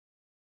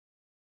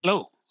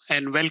Hello,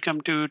 and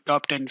welcome to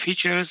Top 10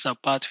 Features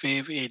of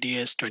Pathwave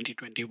ADS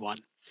 2021.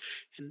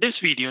 In this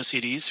video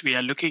series, we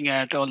are looking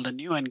at all the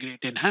new and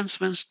great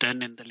enhancements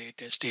done in the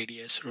latest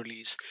ADS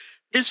release.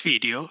 This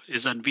video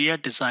is on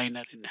VR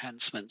Designer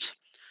enhancements.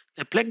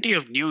 There are plenty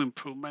of new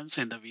improvements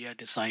in the VR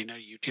Designer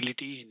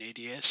utility in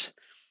ADS.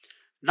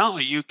 Now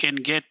you can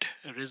get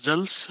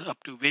results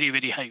up to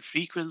very high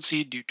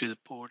frequency due to the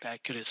port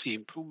accuracy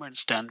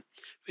improvements done,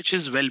 which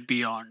is well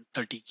beyond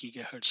 30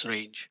 gigahertz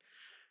range.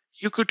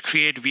 You could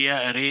create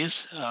via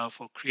arrays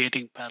for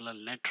creating parallel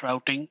net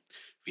routing.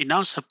 We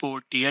now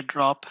support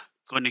teardrop,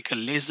 conical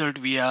lasered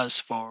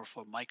vias for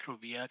micro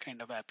via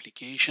kind of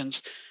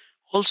applications.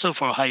 Also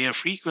for higher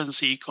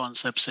frequency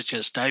concepts such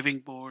as diving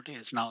board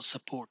is now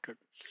supported.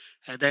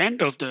 At the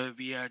end of the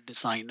VR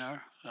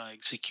designer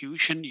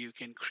execution, you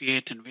can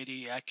create a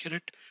very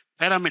accurate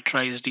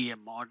parameterized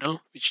EM model,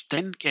 which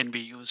then can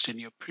be used in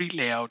your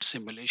pre-layout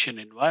simulation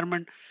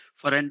environment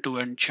for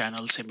end-to-end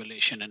channel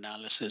simulation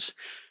analysis.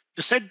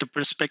 To set the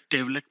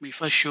perspective, let me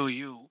first show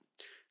you.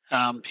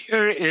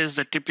 Here is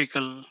the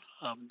typical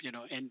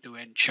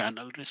end-to-end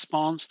channel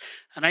response.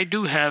 And I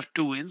do have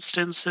two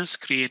instances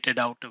created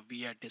out of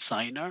VR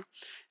Designer.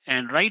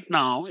 And right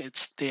now,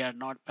 they are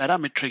not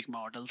parametric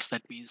models.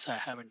 That means I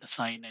haven't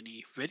assigned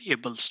any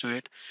variables to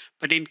it.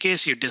 But in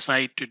case you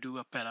decide to do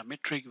a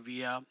parametric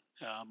via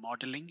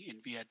modeling in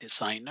VR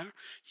Designer,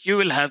 you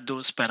will have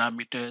those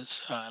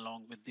parameters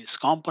along with these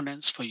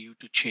components for you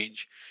to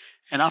change.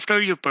 And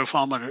after you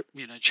perform a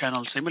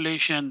channel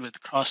simulation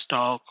with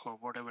crosstalk or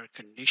whatever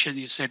condition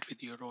you set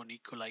with your own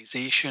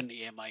equalization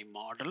AMI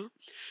model,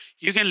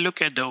 you can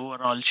look at the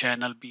overall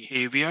channel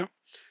behavior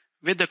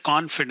with the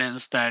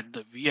confidence that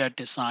the VR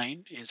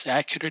design is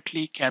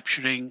accurately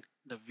capturing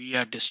the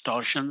VR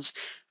distortions,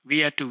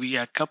 VR to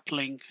VR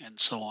coupling, and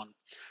so on.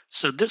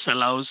 So this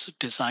allows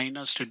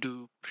designers to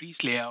do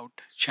pre-layout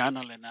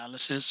channel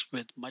analysis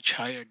with much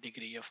higher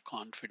degree of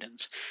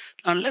confidence.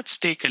 Now let's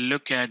take a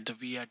look at the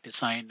VR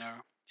designer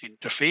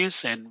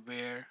interface and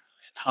where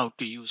and how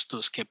to use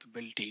those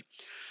capability.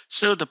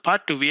 So the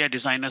path to VR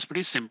designer is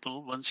pretty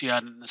simple. Once you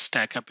are in the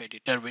stack up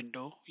editor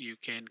window, you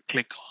can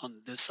click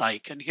on this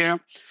icon here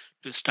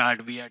to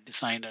start VR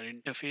designer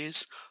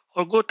interface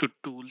or go to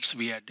tools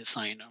VR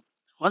designer.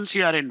 Once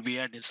you are in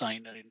VR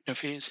designer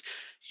interface,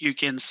 you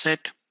can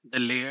set the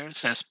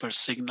layers as per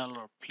signal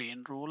or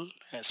plane role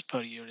as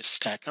per your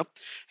stack up,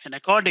 and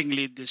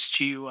accordingly this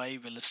GUI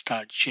will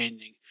start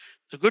changing.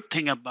 The good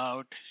thing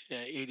about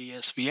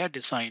ADS VR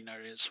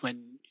designer is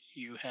when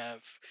you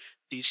have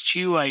these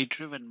GUI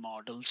driven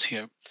models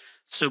here.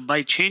 So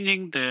by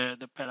changing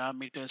the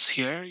parameters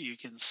here, you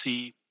can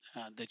see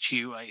the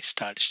GUI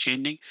starts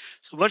changing.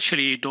 So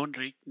virtually you don't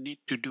need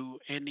to do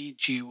any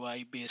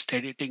GUI based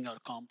editing or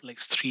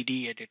complex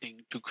 3D editing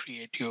to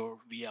create your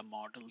VIA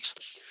models.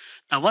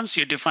 Now, once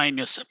you define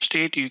your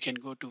substrate, you can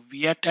go to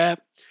VIA tab,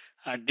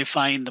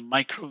 define the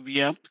micro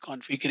VIA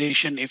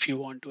configuration if you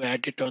want to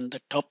add it on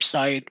the top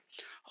side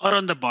or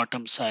on the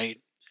bottom side.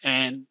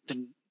 And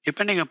then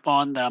depending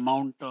upon the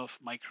amount of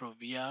micro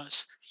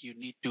vias you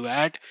need to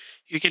add,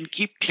 you can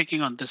keep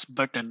clicking on this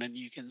button and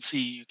you can see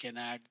you can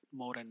add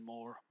more and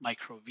more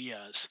micro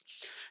vias.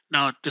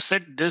 Now to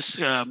set this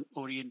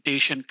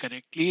orientation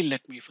correctly,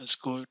 let me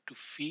first go to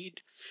feed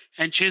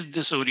and change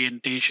this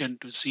orientation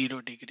to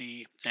 0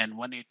 degree and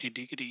 180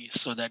 degrees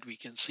so that we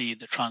can see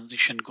the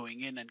transition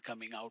going in and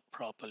coming out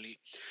properly.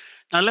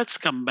 Now let's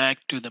come back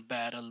to the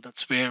barrel.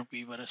 That's where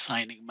we were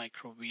assigning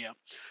microvia.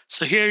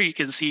 So here you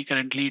can see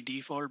currently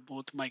default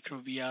both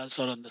microvias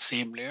are on the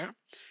same layer.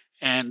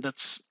 And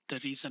that's the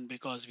reason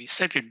because we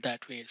set it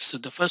that way. So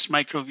the first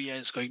microvia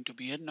is going to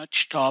be a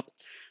notch top.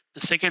 The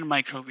second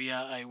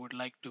microvia I would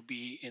like to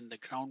be in the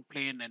ground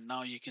plane. And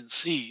now you can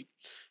see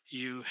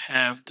you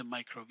have the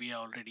microvia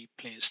already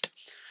placed.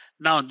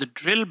 Now the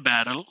drill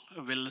barrel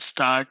will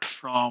start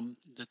from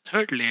the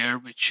third layer,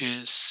 which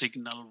is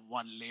signal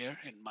one layer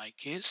in my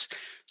case.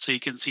 So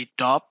you can see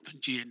top,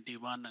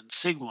 GND1 and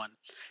SIG1.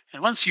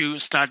 And once you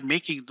start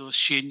making those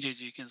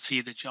changes, you can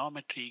see the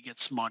geometry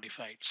gets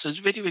modified. So it's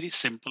very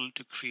simple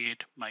to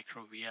create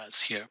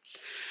microvias here.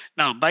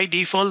 Now, by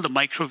default, the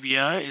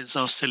microvia is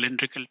of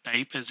cylindrical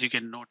type, as you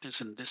can notice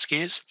in this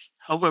case.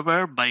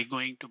 However, by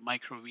going to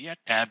microvia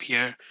tab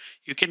here,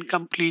 you can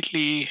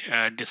completely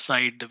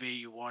decide the way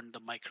you want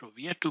the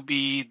microvia to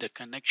be, the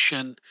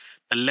connection,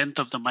 the length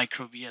of the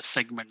microvia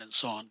segment, and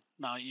so on.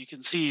 Now, you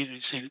can see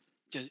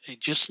it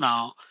just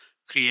now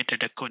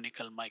created a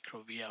conical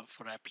microvia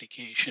for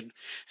application.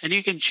 And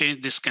you can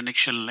change this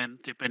connection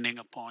length depending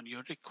upon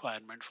your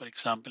requirement. For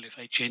example, if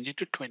I change it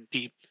to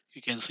 20,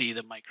 you can see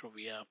the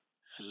microvia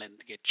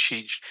length get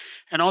changed,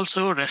 and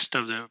also rest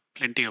of the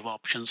plenty of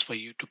options for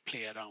you to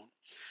play around.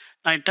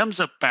 Now, in terms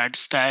of pad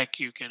stack,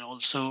 you can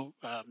also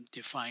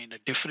define a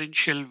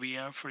differential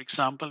via, for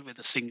example, with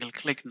a single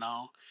click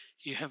now,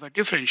 you have a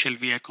differential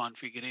via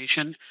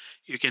configuration.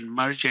 You can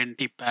merge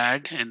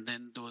anti-pad and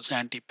then those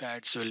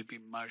anti-pads will be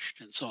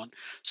merged and so on.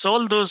 So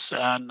all those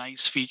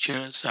nice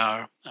features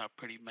are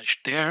pretty much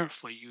there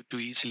for you to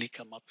easily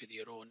come up with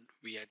your own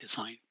via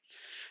design.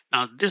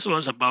 Now, this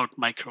was about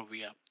micro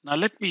VIA. Now,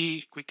 let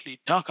me quickly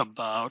talk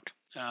about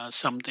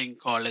something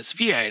called as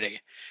VIA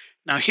array.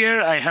 Now here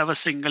I have a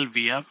single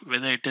via,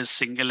 whether it is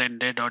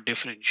single-ended or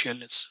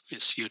differential,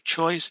 it's your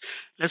choice.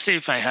 Let's say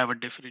if I have a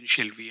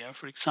differential via,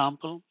 for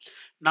example,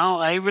 now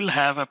I will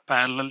have a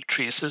parallel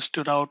traces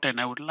to route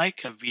and I would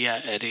like a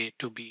via array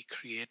to be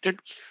created.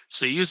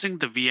 So using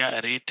the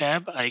via array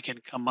tab, I can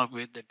come up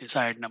with the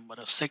desired number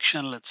of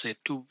section, let's say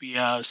 2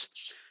 vias,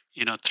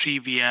 3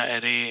 via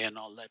array and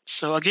all that.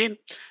 So again,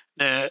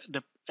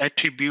 the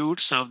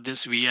attributes of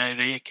this via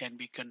array can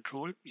be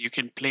controlled. You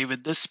can play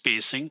with the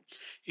spacing.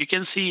 You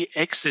can see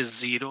X is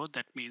 0.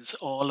 That means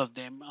all of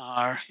them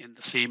are in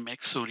the same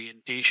X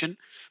orientation.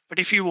 But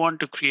if you want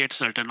to create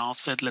certain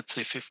offset, let's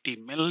say 50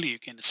 mil, you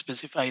can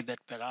specify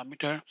that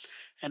parameter.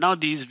 And now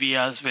these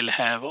VRs will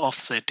have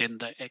offset in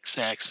the X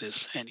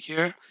axis. And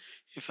here,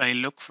 if I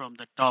look from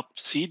the top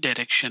Z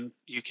direction,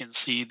 you can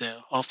see the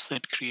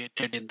offset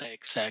created in the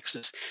X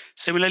axis.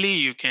 Similarly,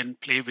 you can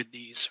play with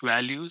these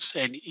values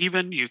and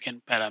even you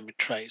can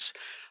parameterize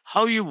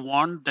how you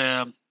want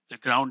the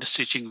ground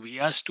stitching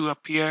vias to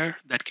appear.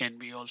 That can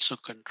be also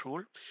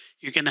controlled.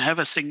 You can have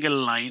a single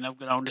line of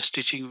ground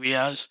stitching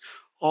vias,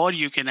 or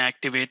you can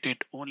activate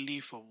it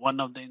only for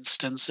one of the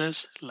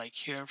instances. Like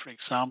here, for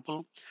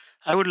example,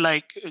 I would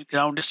like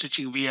ground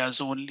stitching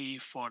vias only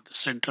for the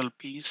central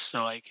piece,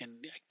 so I can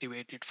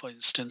activate it for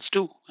instance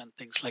 2 and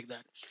things like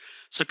that.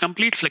 So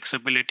complete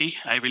flexibility.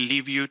 I will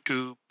leave you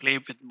to play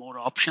with more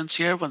options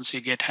here once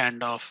you get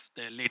hand of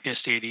the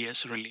latest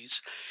ADS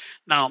release.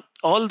 Now,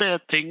 all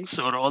the things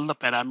or all the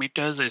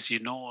parameters, as you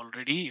know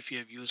already, if you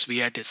have used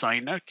VI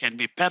Designer, can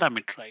be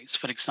parameterized.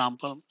 For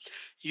example,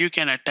 you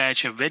can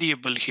attach a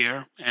variable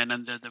here, and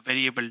under the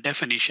variable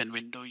definition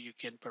window, you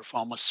can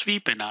perform a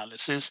sweep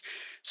analysis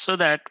so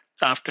that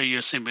after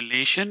your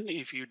simulation,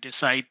 if you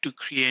decide to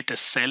create a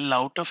cell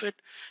out of it,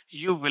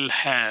 you will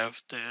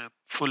have the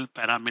full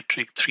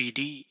parametric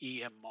 3D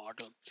EM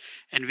model.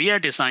 And VI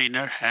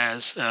Designer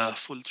has a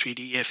full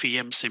 3D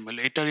FEM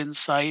simulator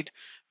inside,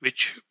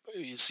 which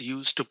is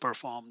used to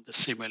perform the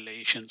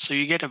simulation. So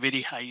you get a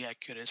very high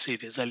accuracy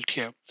result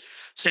here.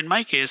 So in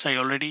my case, I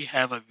already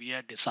have a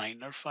VIA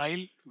designer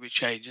file,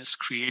 which I just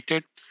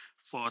created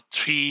for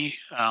 3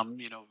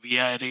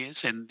 VIA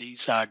arrays, and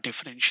these are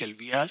differential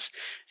VIAs.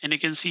 And you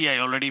can see I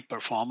already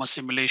perform a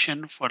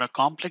simulation for a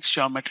complex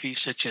geometry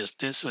such as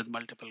this with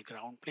multiple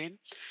ground plane.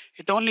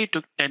 It only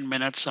took 10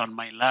 minutes on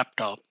my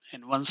laptop,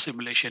 and once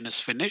simulation is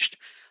finished,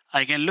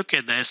 I can look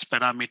at the S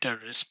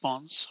parameter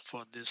response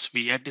for this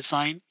VIA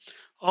design,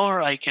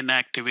 or I can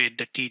activate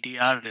the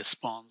TDR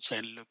response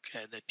and look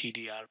at the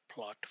TDR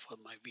plot for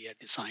my VIA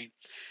design.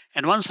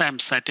 And once I'm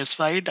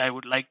satisfied, I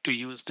would like to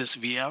use this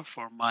VIA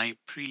for my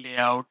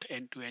pre-layout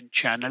end-to-end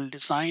channel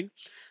design.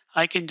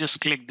 I can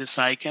just click this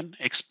icon,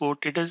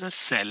 export it as a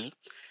cell.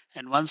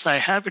 And once I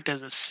have it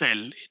as a cell,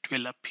 it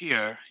will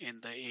appear in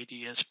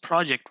the ADS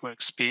project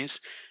workspace.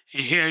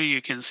 And here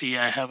you can see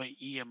I have an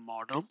EM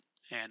model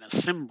and a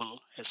symbol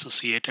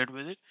associated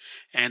with it.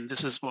 And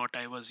this is what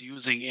I was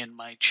using in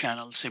my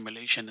channel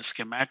simulation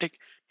schematic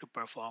to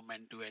perform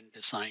end-to-end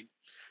design.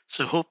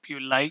 So hope you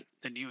like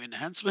the new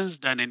enhancements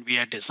done in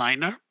VIA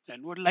Designer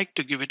and would like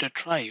to give it a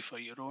try for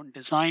your own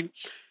design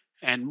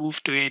and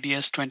move to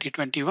ADS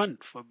 2021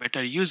 for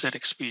better user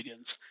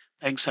experience.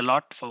 Thanks a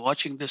lot for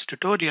watching this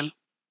tutorial.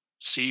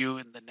 See you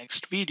in the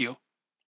next video.